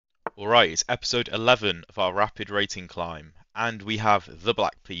Alright, it's episode 11 of our rapid rating climb, and we have the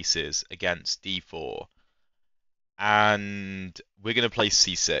black pieces against d4, and we're going to play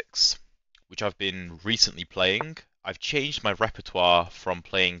c6, which I've been recently playing. I've changed my repertoire from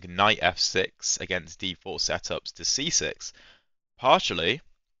playing knight f6 against d4 setups to c6, partially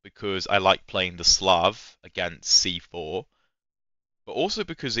because I like playing the Slav against c4, but also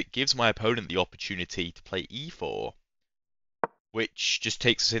because it gives my opponent the opportunity to play e4, which just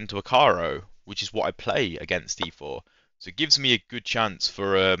takes us into a caro, which is what I play against d4. So it gives me a good chance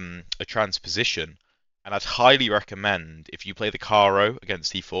for a transposition, and I'd highly recommend, if you play the caro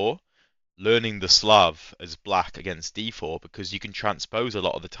against d4, learning the Slav as black against d4, because you can transpose a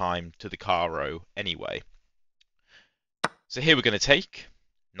lot of the time to the caro anyway. So here we're going to take,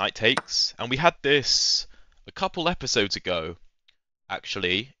 knight takes, and we had this a couple episodes ago,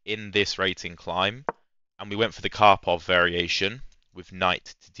 actually, in this rating climb, and we went for the Karpov variation with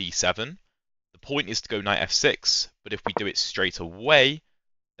knight to d7. The point is to go knight f6, but if we do it straight away,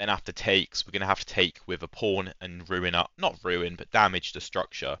 then after takes, we're going to have to take with a pawn and ruin up, not ruin, but damage the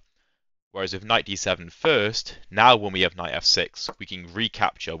structure. Whereas with knight d7 first, now when we have knight f6, we can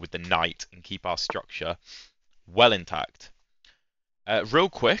recapture with the knight and keep our structure well intact. Real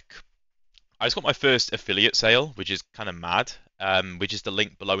quick, I just got my first affiliate sale, which is kind of mad, which is the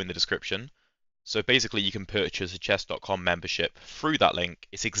link below in the description. So basically you can purchase a chess.com membership through that link.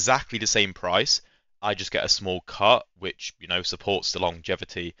 It's exactly the same price. I just get a small cut, which, supports the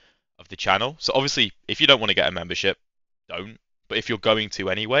longevity of the channel. So obviously, if you don't want to get a membership, don't. But if you're going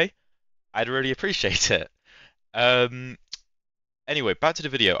to anyway, I'd really appreciate it. Anyway, back to the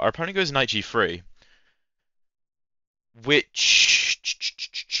video. Our opponent goes knight g3,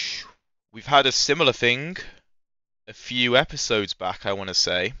 which we've had a similar thing a few episodes back, I want to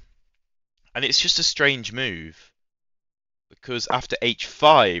say. And it's just a strange move, because after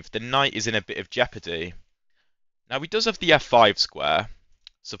h5, the knight is in a bit of jeopardy. Now, he does have the f5 square,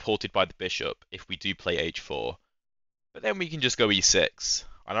 supported by the bishop, if we do play h4. But then we can just go e6,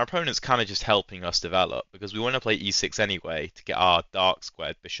 and our opponent's kind of just helping us develop, because we want to play e6 anyway, to get our dark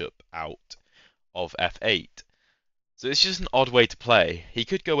squared bishop out of f8. So it's just an odd way to play. He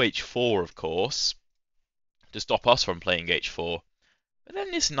could go h4, of course, to stop us from playing h4. But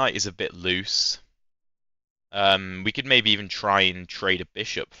then this knight is a bit loose. We could maybe even try and trade a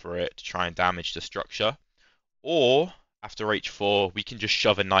bishop for it to try and damage the structure. Or, after h4, we can just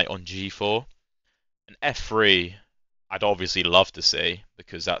shove a knight on g4. And f3, I'd obviously love to see,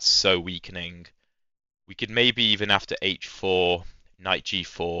 because that's so weakening. We could maybe even after h4, knight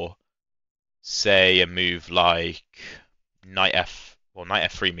g4, say a move like knight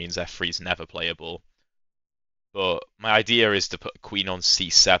f3 means f3 is never playable. But my idea is to put a queen on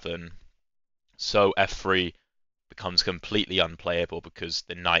c7, so f3 becomes completely unplayable because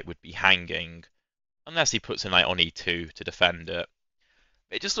the knight would be hanging, unless he puts a knight on e2 to defend it.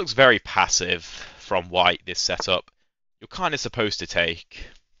 It just looks very passive from white, this setup. You're kind of supposed to take.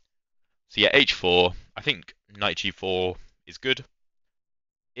 So yeah, h4, I think knight g4 is good.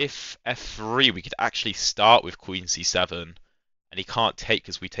 If f3, we could actually start with queen c7, and he can't take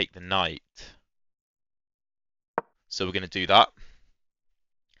because we take the knight. So we're going to do that.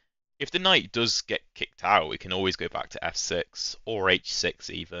 If the knight does get kicked out, we can always go back to f6, or h6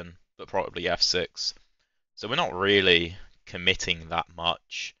 even, but probably f6. So we're not really committing that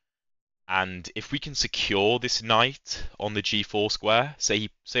much. And if we can secure this knight on the g4 square, say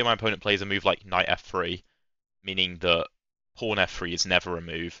my opponent plays a move like knight f3, meaning that pawn f3 is never a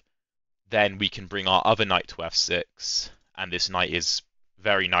move, then we can bring our other knight to f6, and this knight is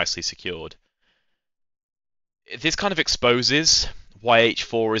very nicely secured. This kind of exposes why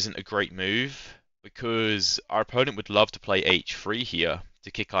h4 isn't a great move, because our opponent would love to play h3 here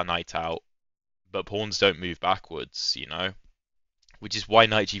to kick our knight out, but pawns don't move backwards, which is why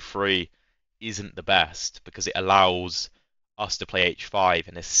knight g3 isn't the best, because it allows us to play h5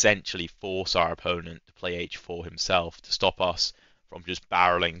 and essentially force our opponent to play h4 himself to stop us from just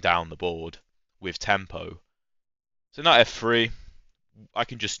barreling down the board with tempo. So knight f3, I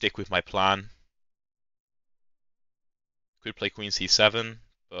can just stick with my plan. Could play queen c7,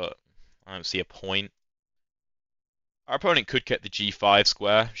 but I don't see a point. Our opponent could get the g5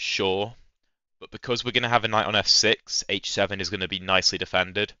 square, sure, but because we're going to have a knight on f6, h7 is going to be nicely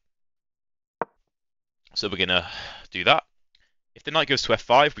defended. So we're going to do that. If the knight goes to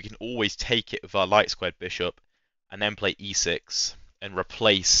f5, we can always take it with our light squared bishop, and then play e6, and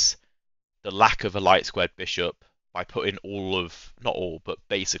replace the lack of a light squared bishop by putting not all, but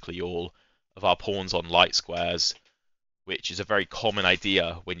basically all of our pawns on light squares, which is a very common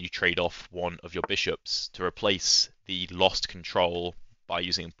idea when you trade off one of your bishops to replace the lost control by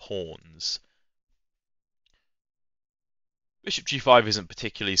using pawns. Bishop g5 isn't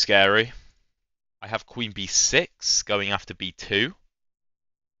particularly scary. I have queen b6 going after b2,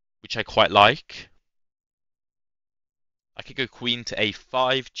 which I quite like. I could go queen to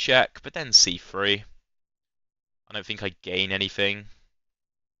a5 check, but then c3. I don't think I gain anything.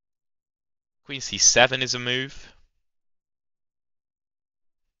 Queen c7 is a move.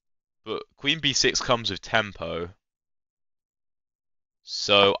 But queen b6 comes with tempo.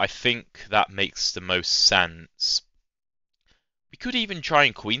 So I think that makes the most sense. We could even try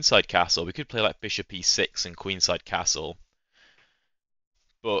and queenside castle. We could play like bishop e6 and queenside castle.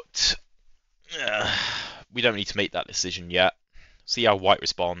 But we don't need to make that decision yet. See how white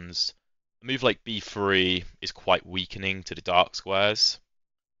responds. A move like b3 is quite weakening to the dark squares.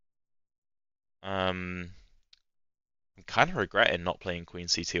 I'm kind of regretting not playing queen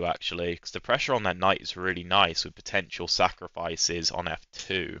c2 actually, because the pressure on that knight is really nice with potential sacrifices on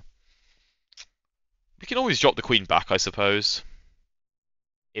f2. We can always drop the queen back, I suppose.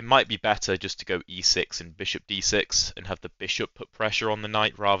 It might be better just to go e6 and bishop d6 and have the bishop put pressure on the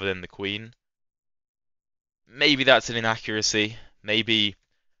knight rather than the queen. Maybe that's an inaccuracy. Maybe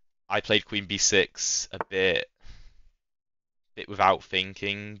I played queen b6 a bit without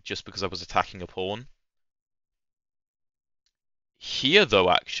thinking just because I was attacking a pawn. Here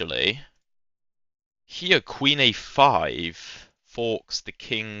though, actually, here queen a5 forks the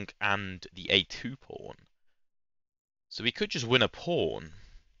king and the a2 pawn. So we could just win a pawn.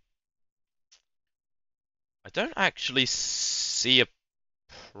 I don't actually see a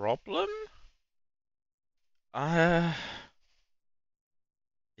problem. It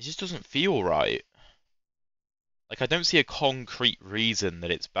just doesn't feel right. Like, I don't see a concrete reason that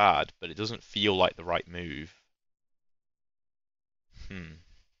it's bad, but it doesn't feel like the right move.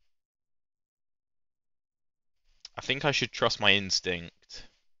 I think I should trust my instinct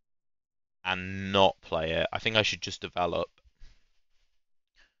and not play it. I think I should just develop.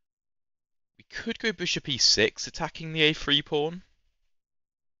 We could go bishop e6, attacking the a3 pawn.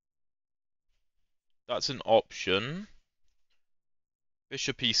 That's an option.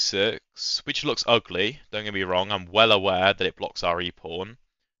 Bishop e6, which looks ugly, don't get me wrong, I'm well aware that it blocks our e-pawn.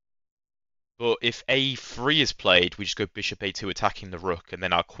 But if a3 is played, we just go bishop a2 attacking the rook, and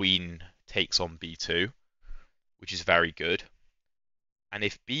then our queen takes on b2, which is very good. And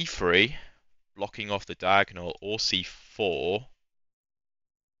if b3, blocking off the diagonal, or c4,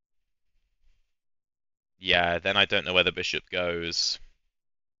 yeah, then I don't know where the bishop goes.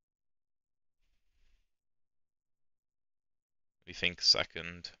 Let me think a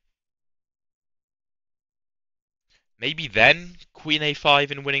second. Maybe then queen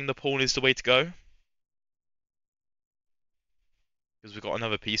a5 and winning the pawn is the way to go? Because we've got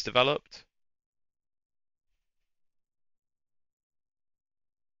another piece developed.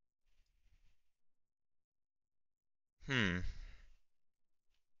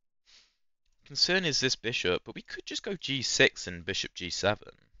 Concern is this bishop, but we could just go g6 and bishop g7.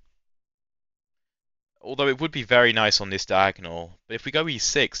 Although it would be very nice on this diagonal. But if we go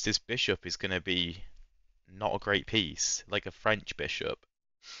e6, this bishop is going to be not a great piece, like a French bishop.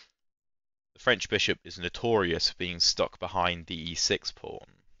 The French bishop is notorious for being stuck behind the e6 pawn.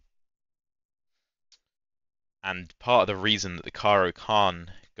 And part of the reason that the caro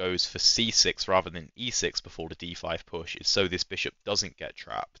kann goes for c6 rather than e6 before the d5 push is so this bishop doesn't get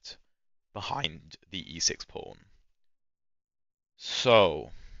trapped behind the e6 pawn.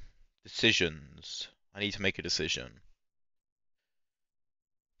 So, decisions. I need to make a decision.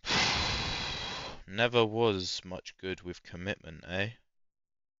 Never was much good with commitment, eh?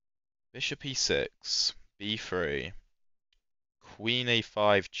 Bishop e6, b3, queen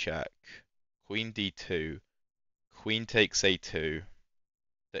a5 check, queen d2, queen takes a2.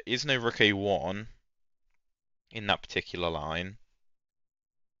 There is no rook a1 in that particular line.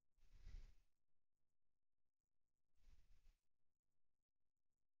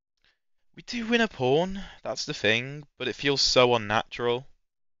 We do win a pawn, that's the thing, but it feels so unnatural.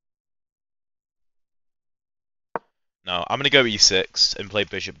 No, I'm gonna go e6 and play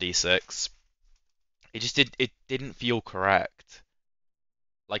bishop d6. It didn't feel correct.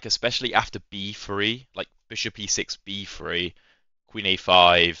 Like especially after b3, like bishop e6, b3, queen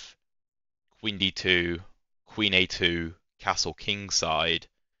a5, queen d2, queen a2, castle kingside.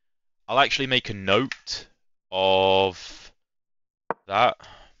 I'll actually make a note of that.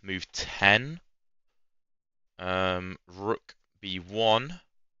 Move 10. Rook b1,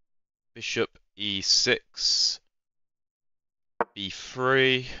 bishop e6,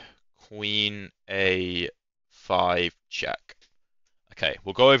 b3, queen a5 check. Okay,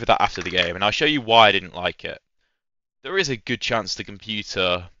 we'll go over that after the game, and I'll show you why I didn't like it. There is a good chance the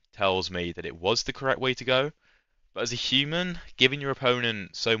computer tells me that it was the correct way to go, but as a human, giving your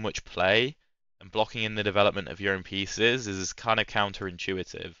opponent so much play and blocking in the development of your own pieces is kind of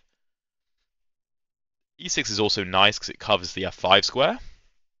counterintuitive. E6 is also nice because it covers the f5 square.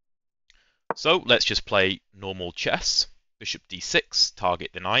 So let's just play normal chess. Bishop d6, target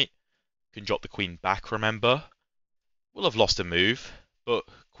the knight. Can drop the queen back, remember. We'll have lost a move, but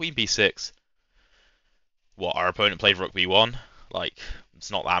queen b6. What, our opponent played rook b1? Like, it's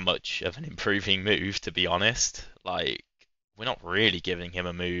not that much of an improving move, to be honest. Like, we're not really giving him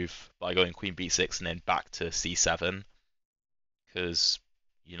a move by going queen b6 and then back to c7. Because,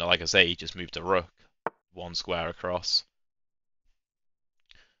 like I say, he just moved a rook one square across.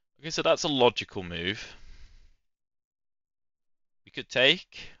 Okay, so that's a logical move. We could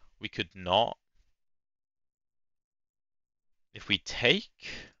take, we could not. If we take,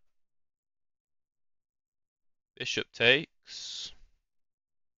 bishop takes.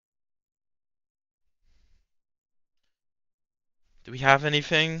 Do we have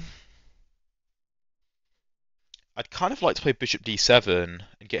anything? I'd kind of like to play bishop d7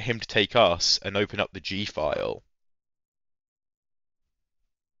 and get him to take us and open up the g file.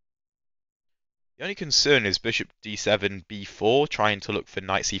 The only concern is bishop d7, b4, trying to look for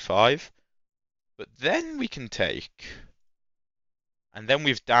knight c5. But then we can take. And then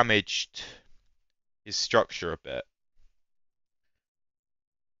we've damaged his structure a bit.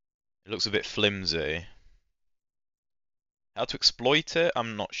 It looks a bit flimsy. How to exploit it,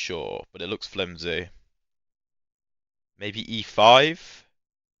 I'm not sure, but it looks flimsy. Maybe e5,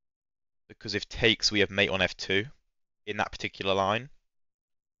 because if takes, we have mate on f2 in that particular line.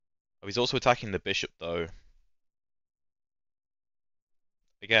 Oh, he's also attacking the bishop, though.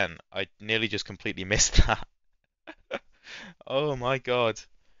 Again, I nearly just completely missed that. Oh my god.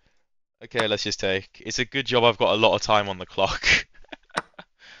 Okay, let's just take. It's a good job I've got a lot of time on the clock.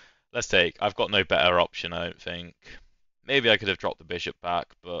 Let's take. I've got no better option, I don't think. Maybe I could have dropped the bishop back,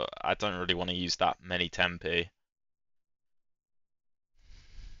 but I don't really want to use that many tempi.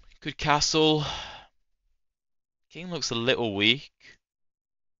 Good castle. King looks a little weak.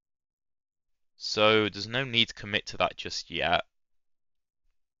 So there's no need to commit to that just yet.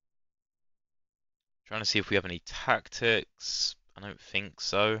 Trying to see if we have any tactics. I don't think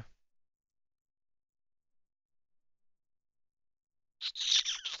so.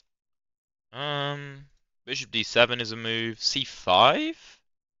 Bishop d7 is a move. c5?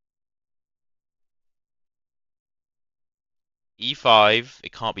 e5,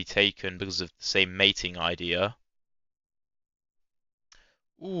 it can't be taken because of the same mating idea.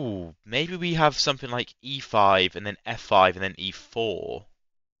 Ooh, maybe we have something like e5 and then f5 and then e4.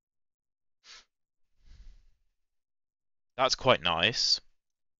 That's quite nice.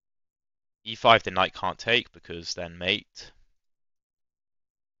 e5 the knight can't take because then mate.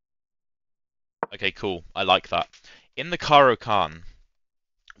 Okay, cool. I like that. In the caro kann,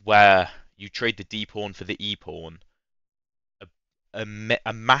 where you trade the d pawn for the e pawn, a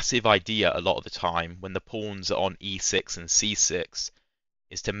massive idea a lot of the time when the pawns are on e6 and c6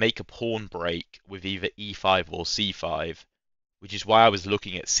 is to make a pawn break with either e5 or c5, which is why I was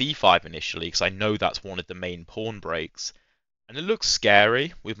looking at c5 initially, because I know that's one of the main pawn breaks. And it looks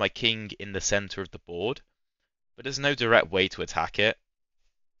scary with my king in the center of the board, but there's no direct way to attack it.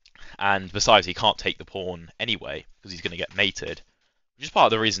 And besides, he can't take the pawn anyway, because he's going to get mated, which is part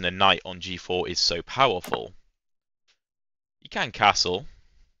of the reason a knight on g4 is so powerful. You can castle.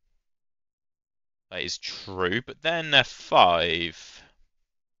 That is true, but then f5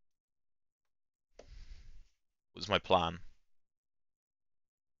 was my plan.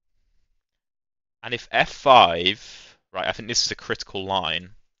 And if f5, right, I think this is a critical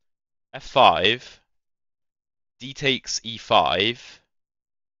line. f5, d takes e5.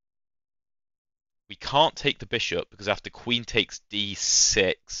 We can't take the bishop because after queen takes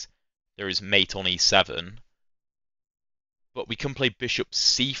d6, there is mate on e7. But we can play bishop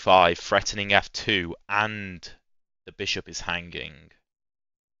c5, threatening f2, and the bishop is hanging.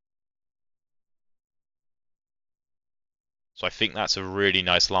 So I think that's a really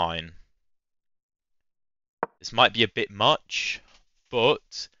nice line. This might be a bit much,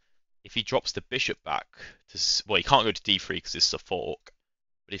 but if he drops the bishop back to, well, he can't go to d3 because it's a fork.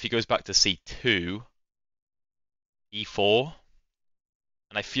 But if he goes back to c2, e4,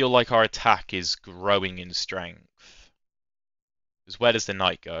 and I feel like our attack is growing in strength. Because where does the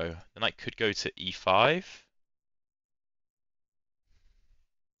knight go? The knight could go to e5.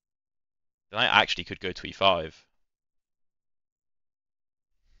 The knight actually could go to e5.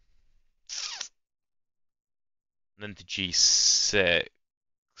 And then to g6.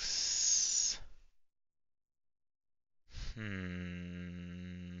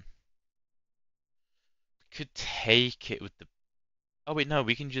 Hmm. Could take it with the... Oh wait, no,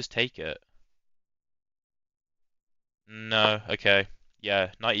 we can just take it. No, okay.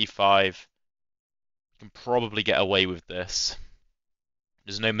 Yeah, knight e5. Can probably get away with this.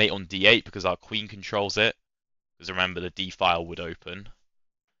 There's no mate on d8 because our queen controls it. Because remember, the d file would open.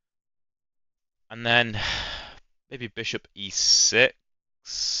 And then maybe bishop e6.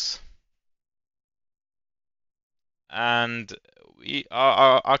 And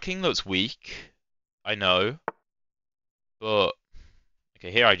our king looks weak. I know. But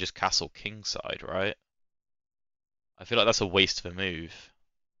okay, here I just castle kingside, right? I feel like that's a waste of a move.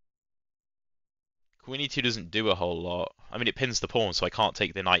 Queen e2 doesn't do a whole lot. I mean, it pins the pawn, so I can't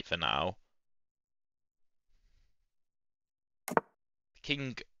take the knight for now. The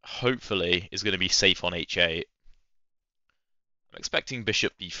king, hopefully, is going to be safe on h8. I'm expecting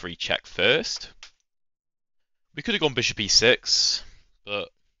bishop b3 check first. We could have gone bishop e6, but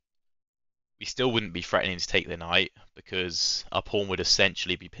we still wouldn't be threatening to take the knight because our pawn would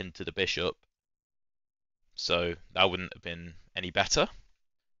essentially be pinned to the bishop. So that wouldn't have been any better.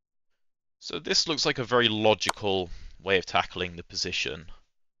 So this looks like a very logical way of tackling the position.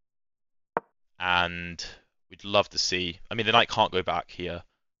 And we'd love to see... I mean, the knight can't go back here.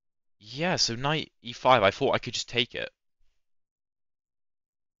 Yeah, so knight e5, I thought I could just take it.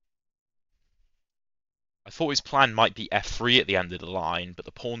 I thought his plan might be f3 at the end of the line, but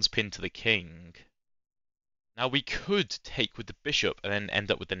the pawn's pinned to the king. Now we could take with the bishop and then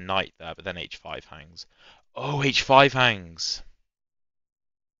end up with the knight there, but then h5 hangs. Oh, h5 hangs!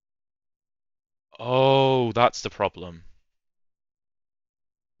 Oh, that's the problem.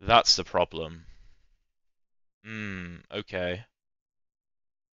 That's the problem. Okay.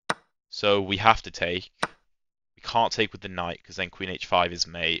 So we have to take. We can't take with the knight, because then queen h5 is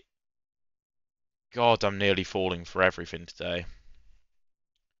mate. God, I'm nearly falling for everything today.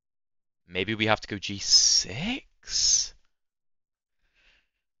 Maybe we have to go g6?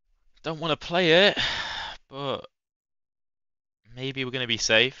 Don't want to play it, but maybe we're going to be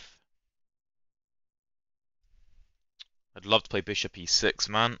safe. I'd love to play bishop e6,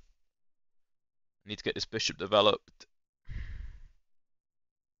 man. I need to get this bishop developed.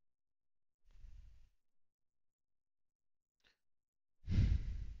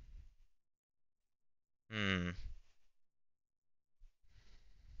 Hmm.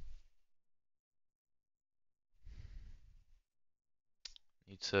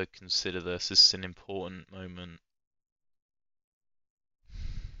 Need to consider this. This is an important moment.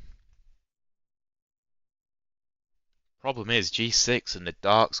 Problem is, g6 and the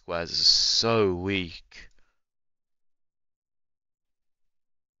dark squares are so weak.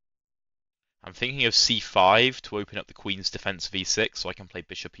 I'm thinking of c5 to open up the queen's defense of e6 so I can play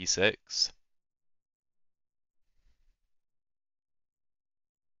bishop e6.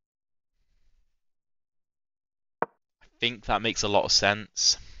 I think that makes a lot of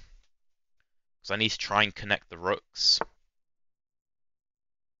sense. Because I need to try and connect the rooks.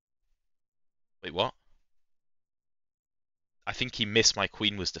 Wait, what? I think he missed my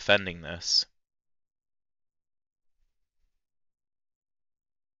queen was defending this.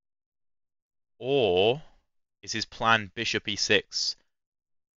 Or is his plan bishop e6,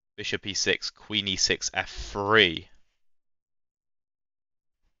 queen e6, f3?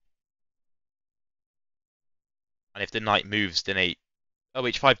 And if the knight moves, then oh,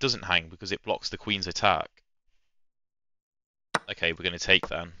 h5 doesn't hang because it blocks the queen's attack. Okay, we're going to take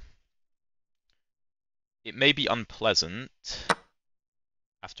then. It may be unpleasant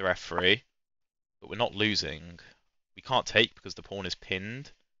after f3, but we're not losing. We can't take because the pawn is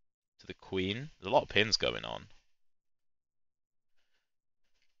pinned to the queen. There's a lot of pins going on.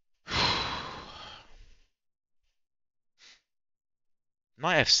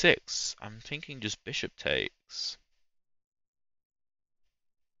 Knight f6. I'm thinking just bishop takes.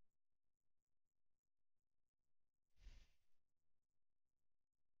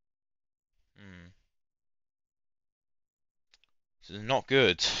 This is not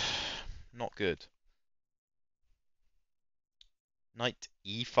good. Not good. Knight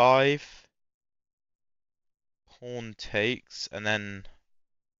e5. Pawn takes, and then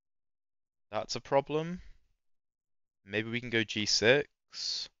that's a problem. Maybe we can go g6.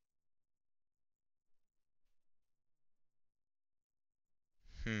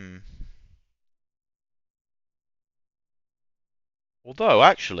 Although,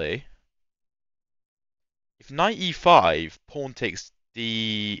 actually, if knight e5, pawn takes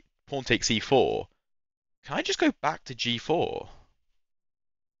e4, can I just go back to g4?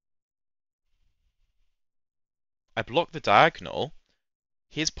 I block the diagonal.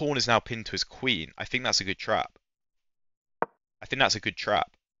 His pawn is now pinned to his queen. I think that's a good trap. I think that's a good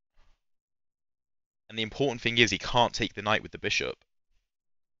trap. And the important thing is he can't take the knight with the bishop.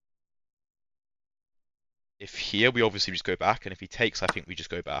 If here, we obviously just go back, and if he takes, I think we just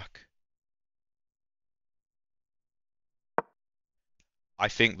go back. I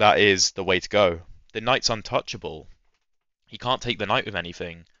think that is the way to go. The knight's untouchable. He can't take the knight with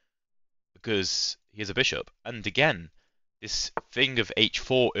anything because he has a bishop. And again, this thing of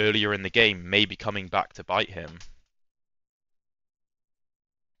h4 earlier in the game may be coming back to bite him.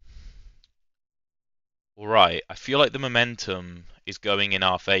 Alright, I feel like the momentum is going in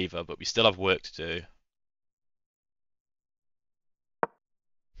our favour, but we still have work to do.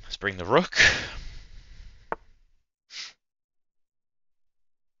 Let's bring the rook.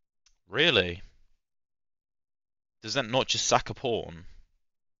 Really? Does that not just sack a pawn?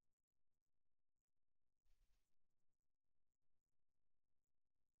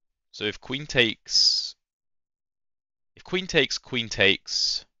 So if queen takes, queen takes,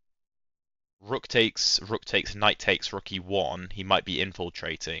 rook takes, knight takes, rook e1, he might be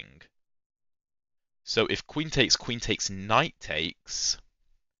infiltrating. So if queen takes, knight takes,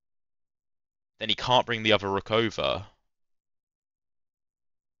 then he can't bring the other rook over.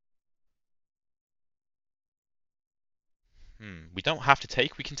 We don't have to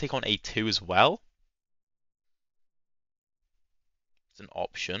take, we can take on a2 as well. It's an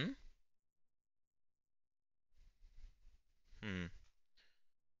option.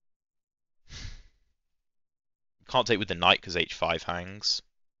 Can't take with the knight because h5 hangs.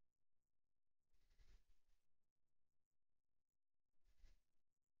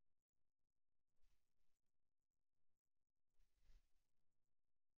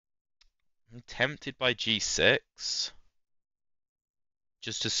 I'm tempted by g6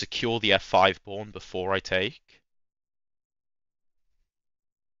 just to secure the f5 pawn before I take.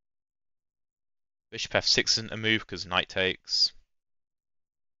 Bishop f6 isn't a move because knight takes.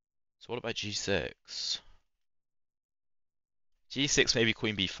 So what about g6? g6 maybe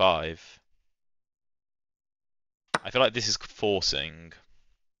queen b5. I feel like this is forcing.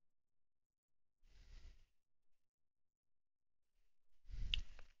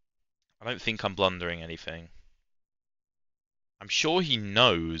 I don't think I'm blundering anything. I'm sure he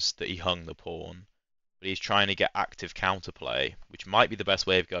knows that he hung the pawn, but he's trying to get active counterplay, which might be the best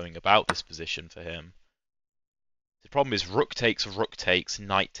way of going about this position for him. The problem is rook takes,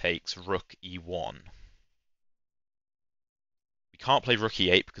 knight takes, rook e1. We can't play rook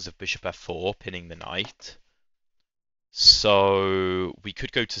e8 because of bishop f4, pinning the knight. So we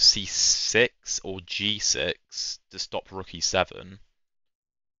could go to c6 or g6 to stop rook e7.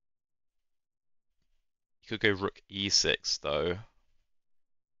 You could go rook e6 though.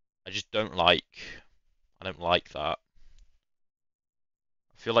 I don't like that.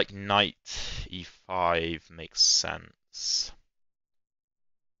 I feel like knight e5 makes sense.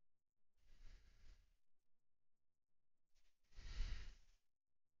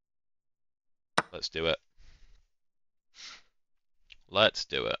 Let's do it. Let's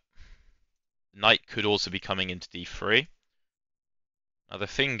do it. Knight could also be coming into d3. Now the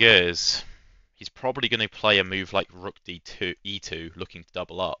thing is, he's probably going to play a move like rook d2, e2, looking to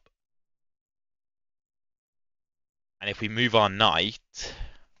double up. And if we move our knight,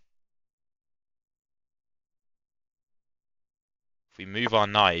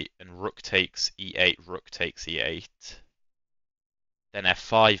 and rook takes e8, rook takes e8, then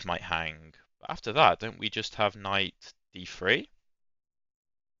f5 might hang. But after that, don't we just have knight d3?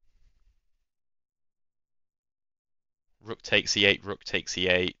 Rook takes e8, rook takes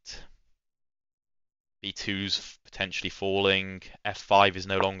e8. b2's potentially falling. f5 is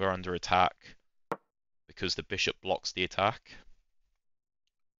no longer under attack because the bishop blocks the attack.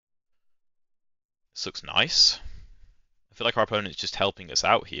 This looks nice. I feel like our opponent's just helping us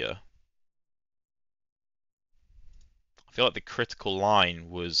out here. I feel like the critical line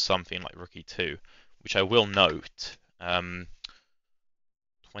was something like rook e2, which I will note.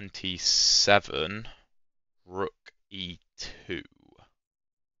 27, rook e2.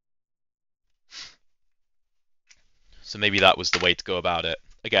 So maybe that was the way to go about it.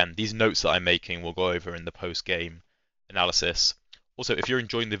 Again, these notes that I'm making will go over in the post-game analysis. Also, if you're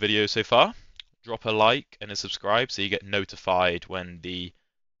enjoying the video so far, drop a like and a subscribe so you get notified when the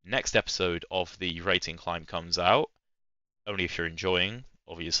next episode of the rating climb comes out. Only if you're enjoying,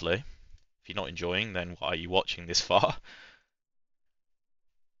 obviously. If you're not enjoying, then why are you watching this far?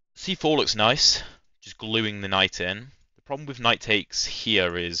 c4 looks nice, just gluing the knight in. The problem with knight takes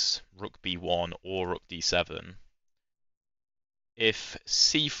here is rook b1 or rook d7. If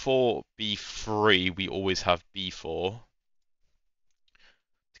c4, b3, we always have b4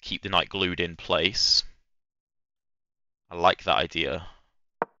 to keep the knight glued in place. I like that idea.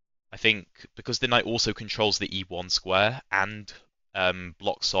 I think because the knight also controls the e1 square and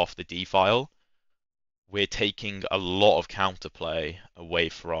blocks off the d file, we're taking a lot of counterplay away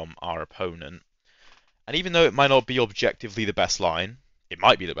from our opponent. And even though it might not be objectively the best line, it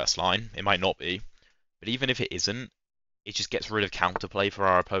might be the best line, it might not be, but even if it isn't, it just gets rid of counterplay for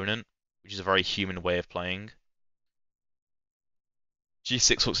our opponent, which is a very human way of playing.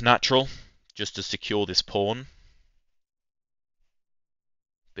 G6 looks natural, just to secure this pawn.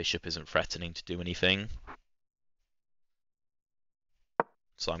 Bishop isn't threatening to do anything.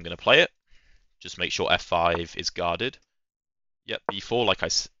 So I'm going to play it. Just make sure f5 is guarded. Yep,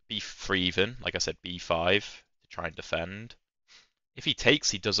 b4, b3 even, like I said, b5 to try and defend. If he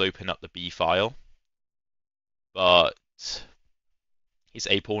takes, he does open up the b file, but his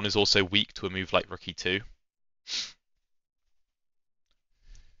a pawn is also weak to a move like rook e2.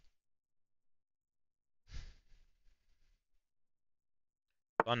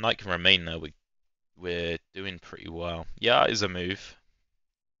 Our knight can remain there. We're doing pretty well. Yeah, it is a move.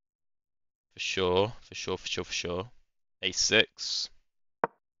 For sure, for sure, for sure, for sure. a6.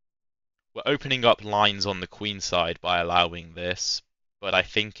 We're opening up lines on the queen side by allowing this, but I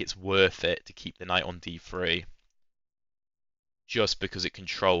think it's worth it to keep the knight on d3. Just because it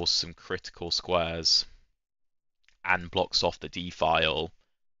controls some critical squares and blocks off the d file,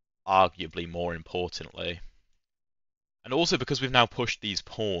 arguably more importantly. And also because we've now pushed these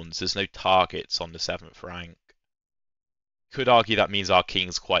pawns, there's no targets on the 7th rank. Could argue that means our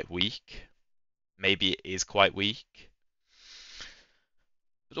king's quite weak. Maybe it is quite weak.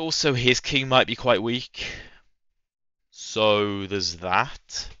 But also his king might be quite weak. So there's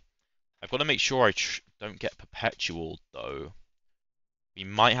that. I've got to make sure I don't get perpetual though. We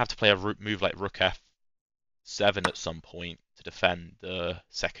might have to play a move like rook f7 at some point to defend the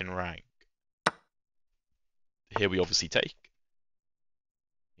 2nd rank. Here we obviously take.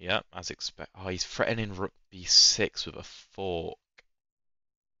 Yeah, as expected. Oh, he's threatening rook b6 with a fork.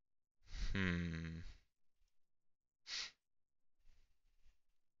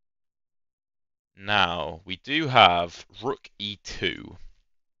 Now, we do have rook e2,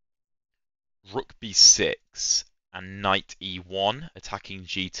 rook b6, and knight e1 attacking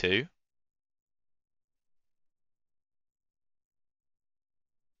g2.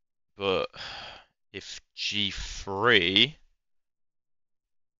 But if g3,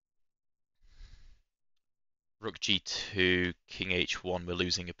 rook g2, king h1, we're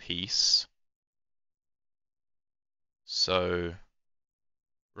losing a piece. So,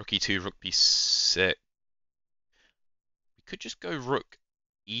 rook e2, rook b6. We could just go rook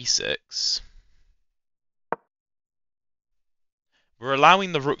e6. We're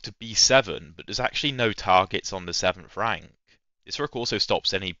allowing the rook to b7, but there's actually no targets on the 7th rank. This rook also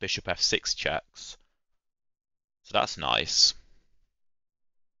stops any bishop f6 checks. So that's nice.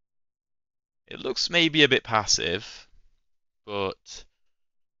 It looks maybe a bit passive, but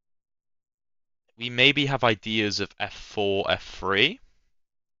we maybe have ideas of f4, f3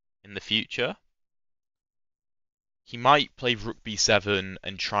 in the future. He might play rook b7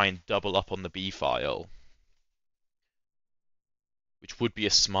 and try and double up on the b file, which would be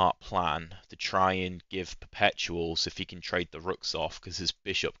a smart plan to try and give perpetuals if he can trade the rooks off, because his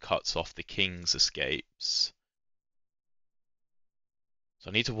bishop cuts off the king's escapes. So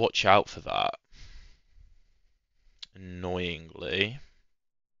I need to watch out for that. Annoyingly.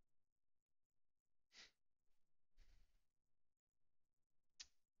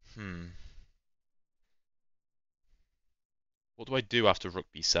 What do I do after rook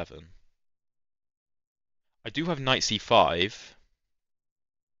b7? I do have knight c5,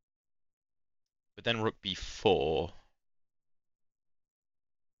 but then rook b4.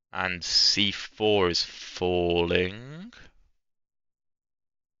 And c4 is falling.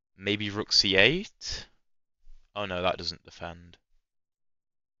 Maybe rook c8? Oh no, that doesn't defend.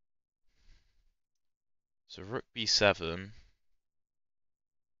 So rook b7.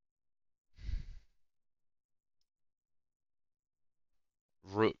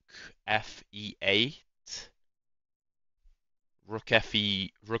 Rook fe8. Rook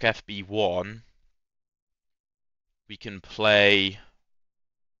fb1. We can play...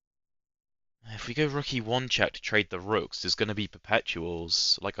 If we go rook e1 check to trade the rooks, there's going to be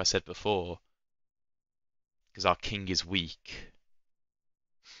perpetuals, like I said before. Because our king is weak.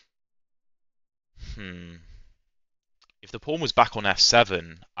 If the pawn was back on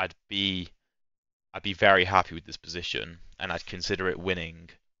f7, I'd be very happy with this position, and I'd consider it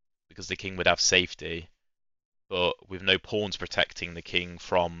winning, because the king would have safety. But with no pawns protecting the king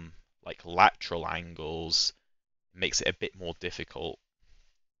from like lateral angles, it makes it a bit more difficult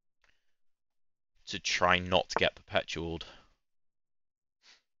to try not to get perpetualed.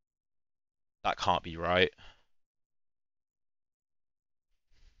 That can't be right.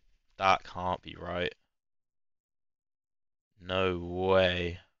 That can't be right. No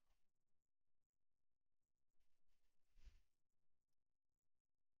way.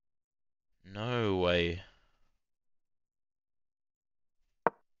 No way.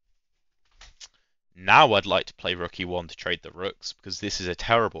 Now I'd like to play rook e1 to trade the rooks, because this is a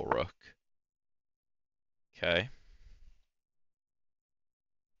terrible rook. Okay.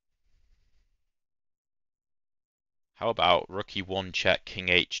 How about rook e1 check, king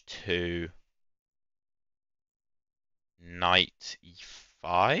h2, knight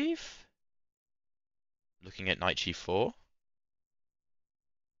e5? Looking at knight g4?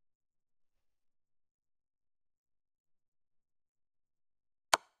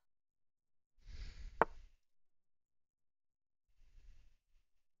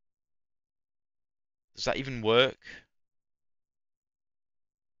 Does that even work?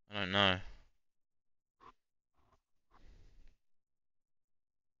 I don't know.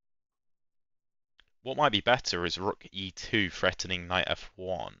 What might be better is rook e2 threatening knight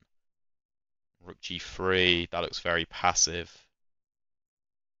f1. Rook g3, that looks very passive.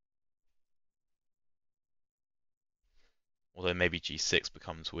 Although maybe g6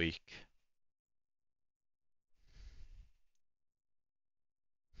 becomes weak.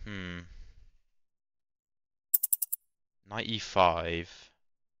 Hmm. Knight e5.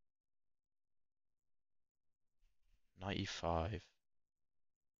 Knight e5.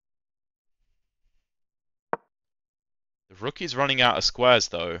 The rook is running out of squares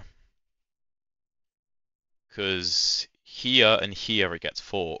though. Because here and here it gets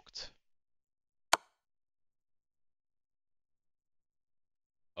forked.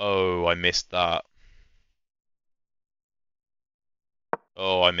 Oh, I missed that.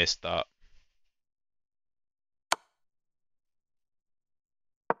 Oh, I missed that.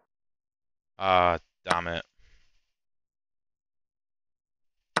 Ah, damn it.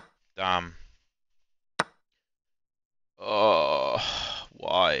 Damn. Oh,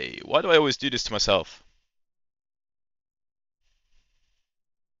 why? Why do I always do this to myself?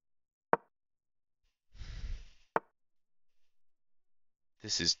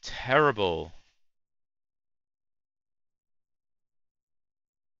 This is terrible.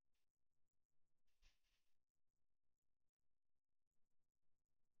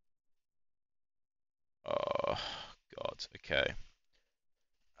 Oh, God. Okay.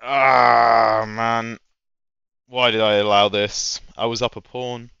 Ah, man. Why did I allow this? I was up a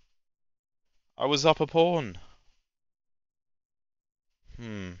pawn. I was up a pawn.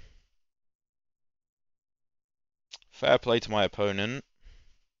 Hmm. Fair play to my opponent.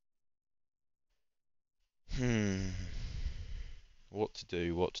 Hmm. What to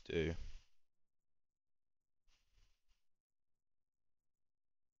do? What to do?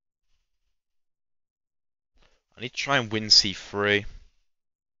 I need to try and win c3.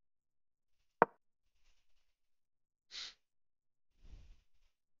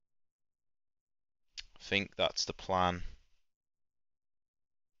 I think that's the plan.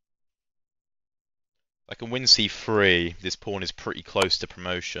 If I can win c3, this pawn is pretty close to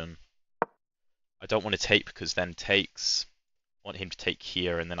promotion. I don't want to take because then takes. I want him to take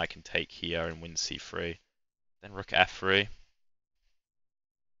here and then I can take here and win c3. Then rook f3.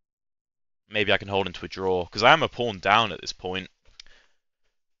 Maybe I can hold into a draw because I am a pawn down at this point.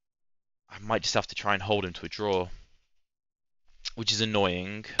 I might just have to try and hold him to a draw, which is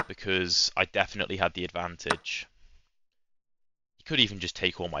annoying because I definitely had the advantage. He could even just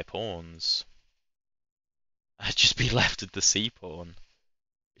take all my pawns. I'd just be left with the c pawn,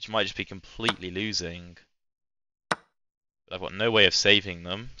 which might just be completely losing. But I've got no way of saving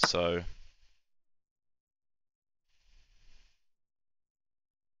them, so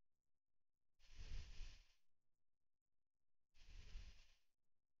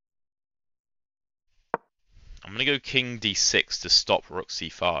I'm going to go king d6 to stop rook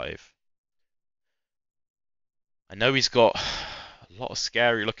c5. I know he's got a lot of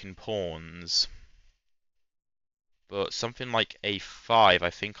scary looking pawns, but something like a5, I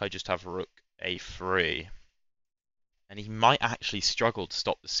think I just have rook a3. And he might actually struggle to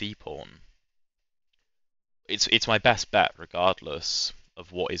stop the c pawn. It's my best bet regardless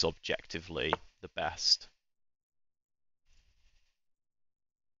of what is objectively the best.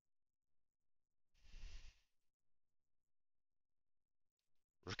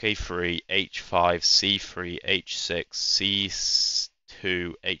 Rook a3, h5, c3, h6,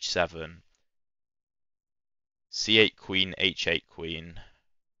 c2, h7, c8 queen, h8 queen.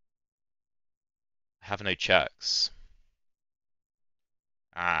 I have no checks.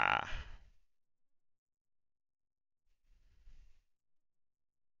 Ah.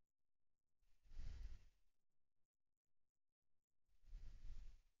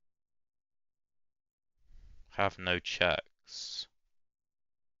 Have no checks.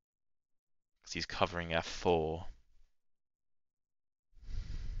 Because he's covering f4.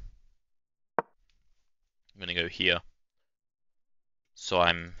 I'm going to go here. So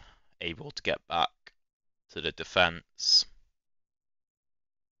I'm able to get back to the defense.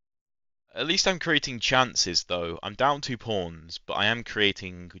 At least I'm creating chances, though. I'm down 2 pawns, but I am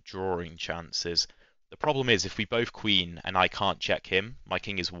creating drawing chances. The problem is, if we both queen and I can't check him, my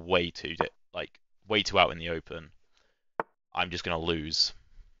king is way too out in the open. I'm just gonna lose.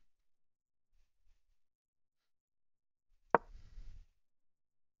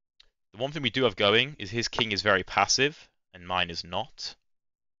 The one thing we do have going is his king is very passive, and mine is not.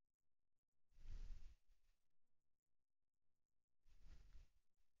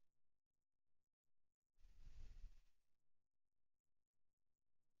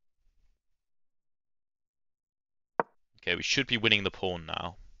 Okay, we should be winning the pawn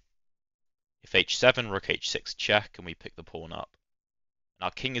now. If h7, rook h6 check, and we pick the pawn up. And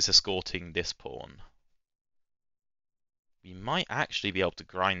our king is escorting this pawn. We might actually be able to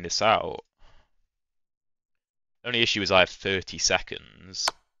grind this out. The only issue is I have 30 seconds.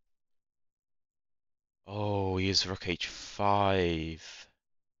 Oh, he has rook h5.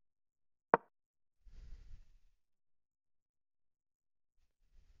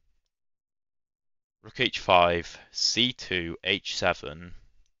 Rook h5, c2, h7,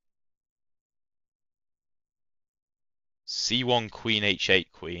 c1, queen h8,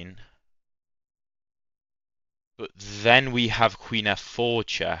 queen. But then we have queen f4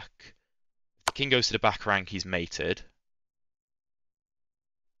 check. If the king goes to the back rank, he's mated.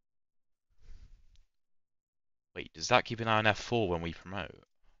 Wait, does that keep an eye on f4 when we promote?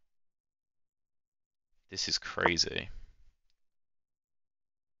 This is crazy.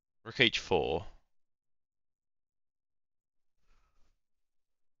 Rook h4.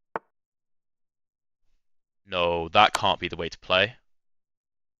 No, that can't be the way to play.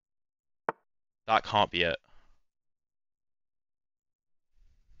 That can't be it.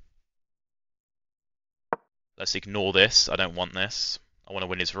 Let's ignore this. I don't want this. I want to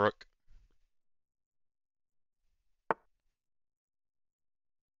win his rook.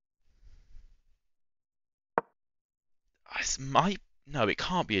 This might... No, it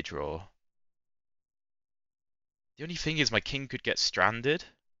can't be a draw. The only thing is my king could get stranded.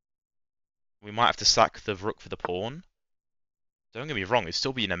 We might have to sack the rook for the pawn. Don't get me wrong, it'd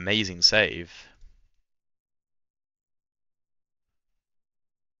still be an amazing save.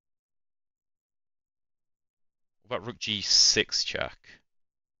 What about rook g6 check?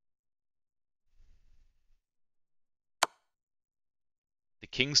 The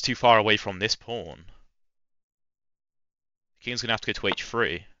king's too far away from this pawn. The king's going to have to go to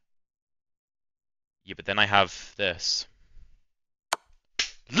h3. Yeah, but then I have this.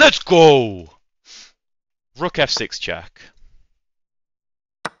 Let's go! Rook f6 check.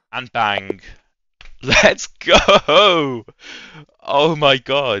 And bang. Let's go! Oh my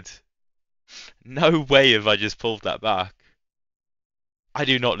god. No way have I just pulled that back. I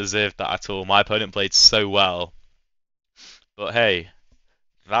do not deserve that at all. My opponent played so well. But hey,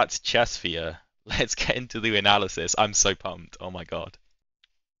 that's chess for you. Let's get into the analysis. I'm so pumped. Oh my god.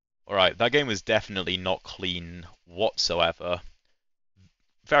 Alright, that game was definitely not clean whatsoever.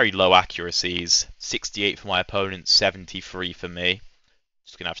 Very low accuracies. 68 for my opponent, 73 for me.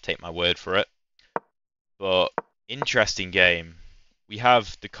 Just gonna have to take my word for it. But interesting game. We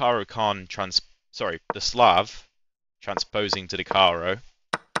have the caro kann the Slav transposing to the caro.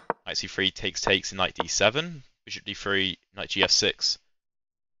 Knight c3 takes in knight d7. Bishop d3, knight gf6.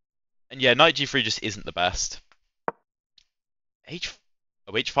 And yeah, knight g3 just isn't the best.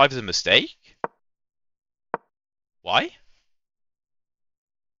 h5 is a mistake? Why?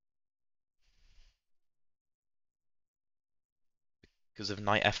 Because of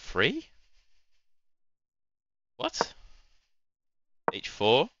knight f3? What?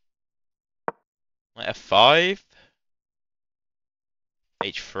 h4? Knight f5?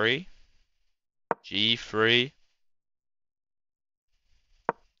 h3? g3?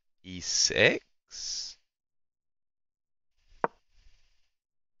 e6?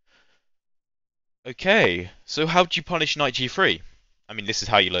 Okay, so how do you punish knight g3? I mean, this is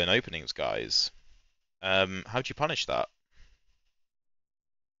how you learn openings, guys. How do you punish that?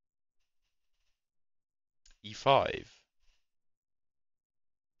 e5.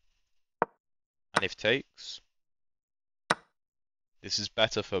 And if takes, this is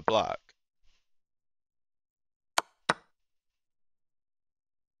better for black.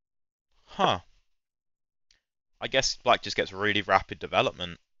 Huh. I guess black just gets really rapid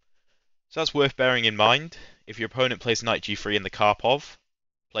development. So that's worth bearing in mind. If your opponent plays knight g3 in the Karpov,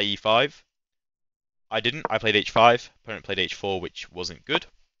 play e5. I didn't. I played h5. Opponent played h4, which wasn't good.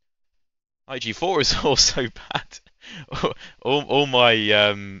 Knight g4 is also bad. All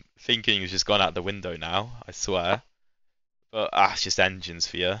my thinking has just gone out the window now, I swear. But it's just engines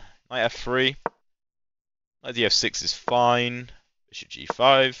for you. Knight f3. Knight df6 is fine. Bishop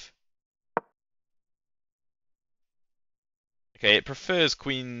g5. Okay, it prefers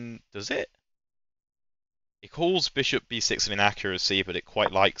queen. Does it? It calls bishop b6 an inaccuracy, but it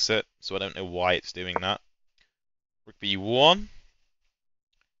quite likes it, so I don't know why it's doing that. Rook b1.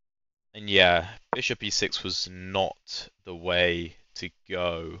 And yeah, bishop e6 was not the way to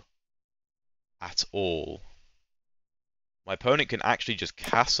go at all. My opponent can actually just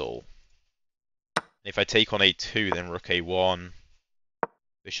castle. If I take on a2, then rook a1,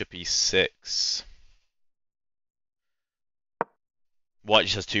 bishop e6. White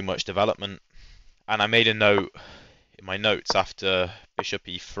just has too much development. And I made a note in my notes after bishop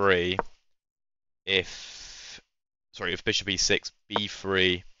e3, if bishop e6,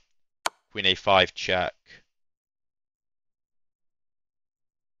 b3, queen a5 check,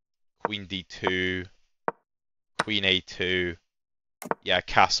 queen d2, queen a2. Yeah,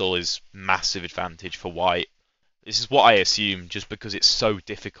 castle is massive advantage for white. This is what I assume, just because it's so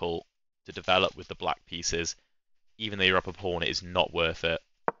difficult to develop with the black pieces. Even though you're up a pawn, it is not worth it.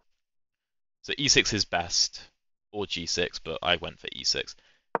 So e6 is best, or g6, but I went for e6.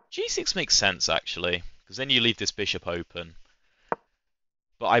 g6 makes sense, actually, because then you leave this bishop open.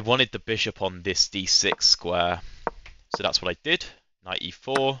 But I wanted the bishop on this d6 square, so that's what I did. Knight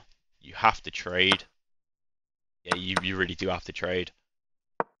e4, you have to trade. Yeah, you really do have to trade.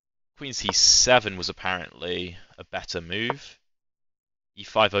 Queen c7 was apparently a better move.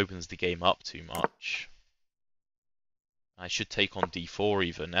 e5 opens the game up too much. I should take on d4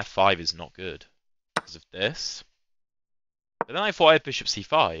 even. f5 is not good because of this. But then I thought I had bishop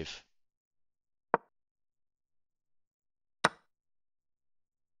c5.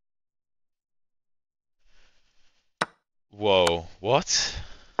 Whoa, what?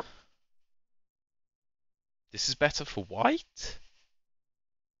 This is better for white?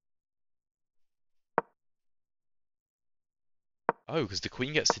 Oh, because the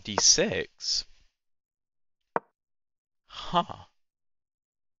queen gets to d6. Huh.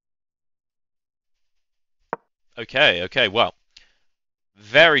 Okay, well.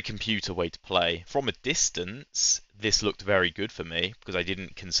 Very computer way to play. From a distance, this looked very good for me, because I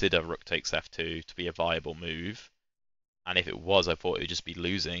didn't consider rook takes f2 to be a viable move. And if it was, I thought it would just be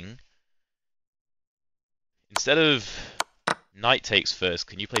losing. Instead of knight takes first,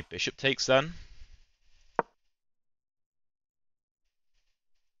 can you play bishop takes then?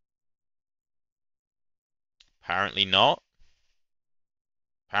 Apparently not.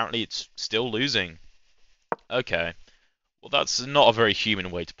 Apparently it's still losing. Okay. Well, that's not a very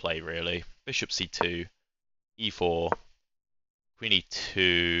human way to play, really. Bishop c2, e4, queen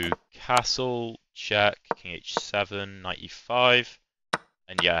e2, castle, check, king h7, knight e5.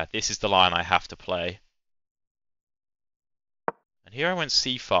 And yeah, this is the line I have to play. And here I went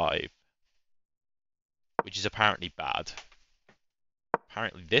c5, which is apparently bad.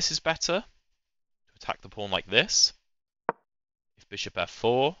 Apparently this is better, to attack the pawn like this. If bishop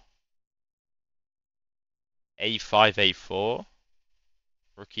f4, a5, a4,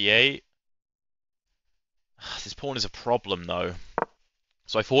 rook e8. This pawn is a problem though.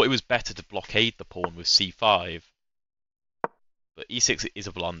 So I thought it was better to blockade the pawn with c5. But e6 is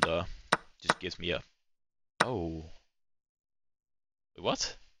a blunder. Just gives me a... Oh. Wait,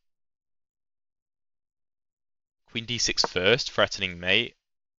 what? Queen d6 first, threatening mate.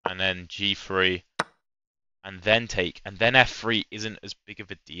 And then g3. And then take. And then f3 isn't as big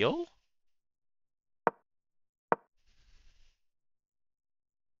of a deal?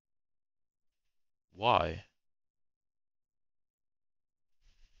 Why?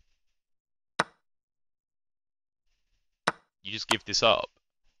 You just give this up.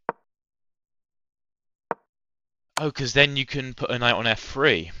 Oh, because then you can put a knight on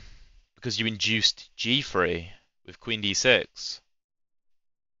f3. Because you induced g3 with queen d6.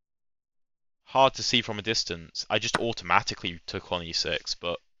 Hard to see from a distance. I just automatically took on e6,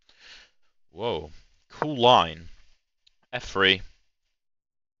 but... Whoa. Cool line. f3.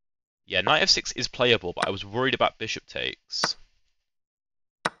 Yeah, knight f6 is playable, but I was worried about bishop takes.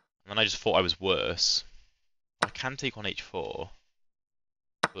 And then I just thought I was worse. I can take on h4.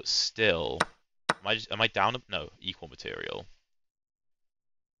 But still... Am I down? No, equal material.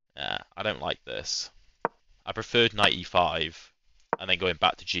 Yeah, I don't like this. I preferred knight e5, and then going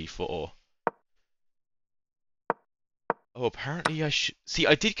back to g4. Oh, apparently I should... See,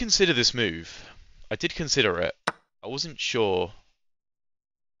 I did consider this move. I did consider it. I wasn't sure.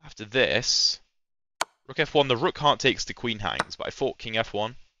 After this, Rook f1, the rook can't take the queen hangs, but I thought king f1.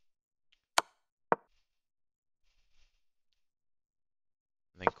 And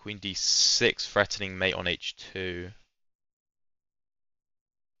then queen d6, threatening mate on h2.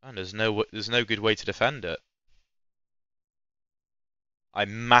 And there's no good way to defend it. I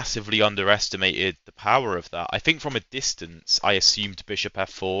massively underestimated the power of that. I think from a distance, I assumed bishop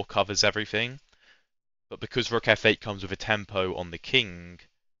f4 covers everything. But because rook f8 comes with a tempo on the king,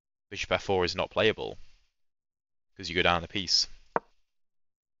 bishop f4 is not playable. Because you go down a piece.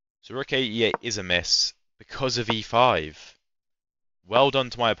 So rook e8 is a miss because of e5. Well done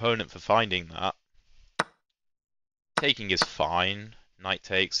to my opponent for finding that. Taking is fine. Knight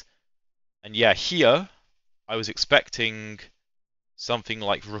takes. And yeah, here, I was expecting something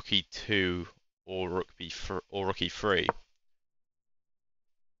like rook e2 or rook e3.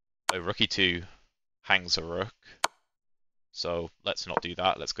 Oh, rook e2 hangs a rook. So let's not do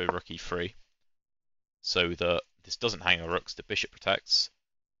that. Let's go rook e3. So that this doesn't hang a rook, so the bishop protects.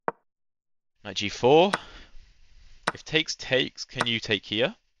 Knight g4. If takes takes, can you take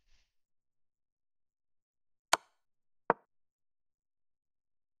here?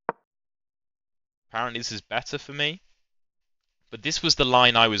 Apparently this is better for me. But this was the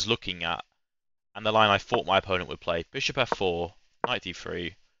line I was looking at, and the line I thought my opponent would play. Bishop f4, knight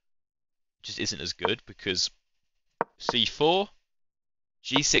d3, just isn't as good because c4,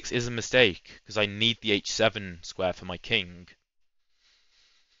 g6 is a mistake because I need the h7 square for my king.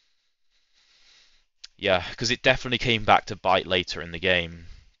 Yeah, because it definitely came back to bite later in the game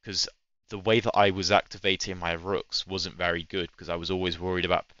because the way that I was activating my rooks wasn't very good because I was always worried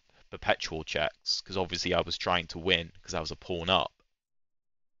about perpetual checks because obviously I was trying to win because I was a pawn up.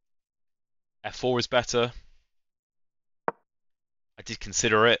 f4 is better. I did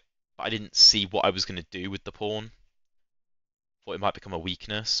consider it, but I didn't see what I was going to do with the pawn. Thought it might become a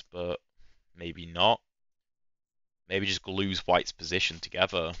weakness, but maybe not. Maybe just glues white's position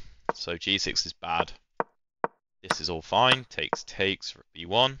together. So g6 is bad. This is all fine. Takes, takes, rook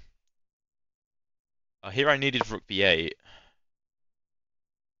b1. Here I needed rook b8.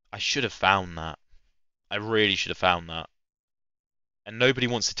 I should have found that. I really should have found that. And nobody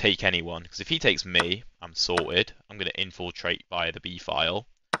wants to take anyone, because if he takes me, I'm sorted. I'm going to infiltrate via the b file.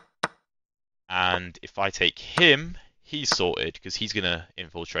 And if I take him, he's sorted, because he's going to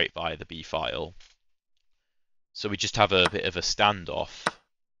infiltrate via the b file. So we just have a bit of a standoff.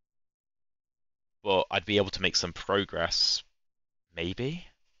 But I'd be able to make some progress. Maybe?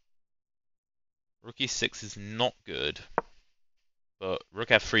 Rook e6 is not good. But rook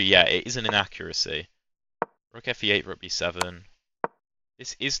f3, yeah, it is an inaccuracy. Rook f8, rook b7.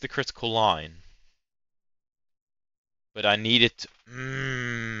 This is the critical line. But I need it...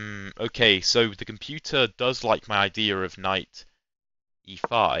 Okay, so the computer does like my idea of knight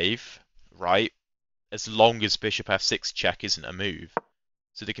e5, right? As long as bishop f6 check isn't a move.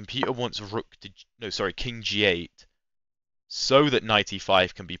 So the computer wants king g8, so that knight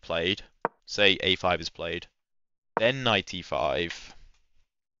e5 can be played. Say a5 is played. Then knight e5.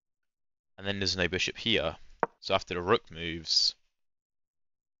 And then there's no bishop here. So after the rook moves...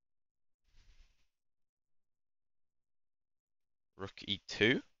 Rook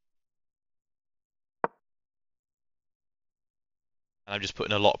e2. And I'm just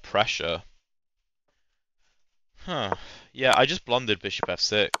putting a lot of pressure. Huh. Yeah, I just blundered bishop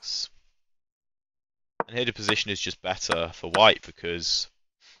f6. And here the position is just better for white because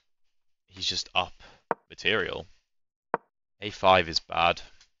he's just up material. a5 is bad.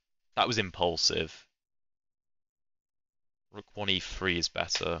 That was impulsive. Rook 1 e3 is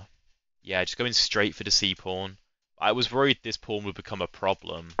better. Yeah, just going straight for the c-pawn. I was worried this pawn would become a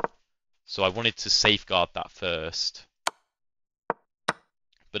problem, so I wanted to safeguard that first.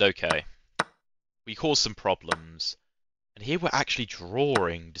 But okay. We caused some problems. And here we're actually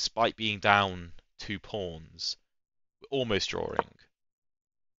drawing, despite being down 2 pawns. We're almost drawing.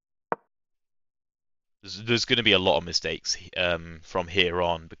 There's going to be a lot of mistakes from here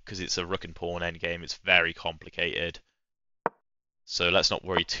on, because it's a rook and pawn endgame. It's very complicated. So let's not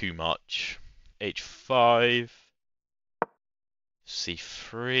worry too much. h5,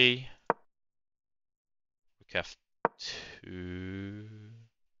 c3, rook f2.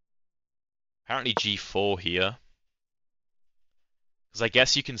 Apparently g4 here. Because I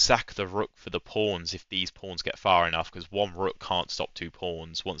guess you can sack the rook for the pawns if these pawns get far enough, because one rook can't stop 2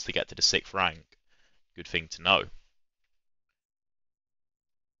 pawns once they get to the 6th rank. Good thing to know.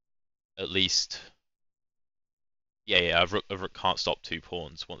 At least... Yeah, a rook can't stop 2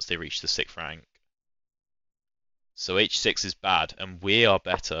 pawns once they reach the 6th rank. So h6 is bad, and we are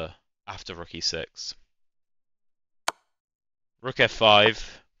better after rook e6. Rook f5,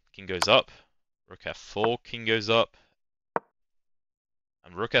 king goes up. Rook f4, king goes up,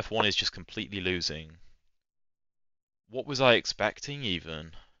 and rook f1 is just completely losing. What was I expecting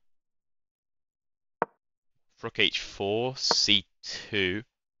even? Rook h4, c2.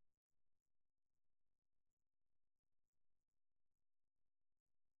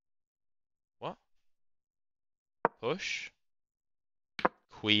 What? Push.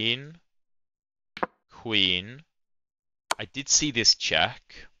 Queen. Queen. I did see this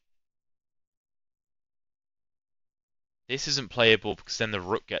check. This isn't playable because then the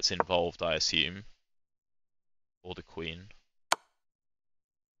rook gets involved, I assume. Or the queen.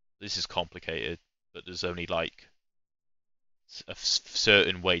 This is complicated, but there's only like a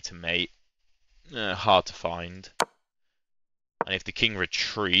certain way to mate. Hard to find. And if the king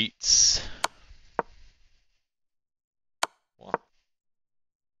retreats... What?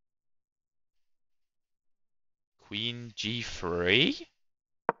 Queen g3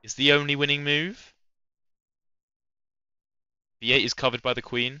 is the only winning move. b8 is covered by the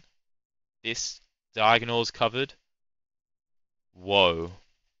queen. This diagonal is covered. Whoa.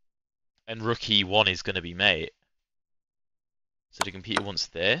 And rook e1 is going to be mate. So the computer wants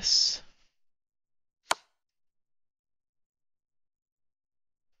this.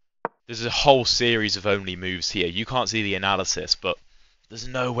 There's a whole series of only moves here. You can't see the analysis, but there's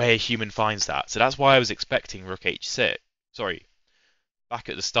no way a human finds that. So that's why I was expecting rook h6. Sorry, back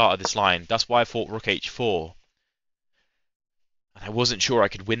at the start of this line. That's why I thought rook h4. And I wasn't sure I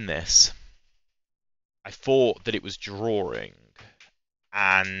could win this. I thought that it was drawing.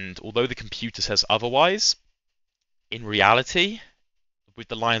 And although the computer says otherwise, in reality, with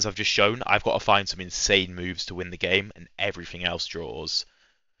the lines I've just shown, I've got to find some insane moves to win the game, and everything else draws.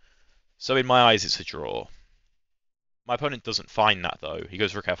 So in my eyes, it's a draw. My opponent doesn't find that, though. He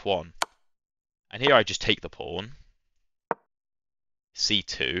goes rook f1. And here I just take the pawn.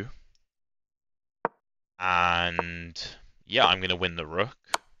 c2. And yeah, I'm going to win the rook.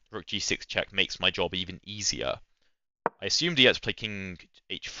 Rook g6 check makes my job even easier. I assumed he had to play king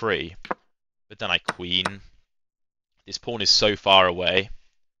h3, but then I queen. This pawn is so far away.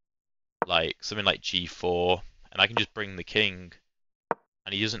 Like, something like g4, and I can just bring the king.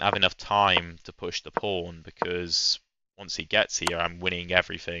 And he doesn't have enough time to push the pawn, because once he gets here, I'm winning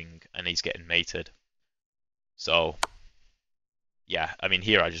everything, and he's getting mated. So, yeah, I mean,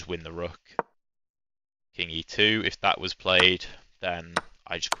 here I just win the rook. King e2, if that was played, then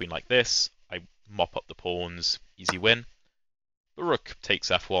I just queen like this. I mop up the pawns, easy win. But rook takes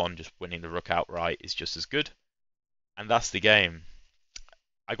f1, just winning the rook outright is just as good. And that's the game.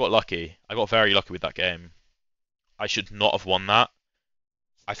 I got lucky. I got very lucky with that game. I should not have won that.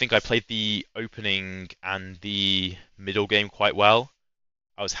 I think I played the opening and the middle game quite well.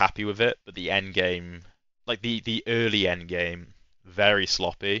 I was happy with it, but the end game, like the early end game, very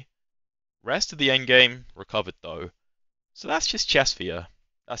sloppy. Rest of the end game recovered though. So that's just chess for you.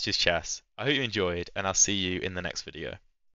 That's just chess. I hope you enjoyed, and I'll see you in the next video.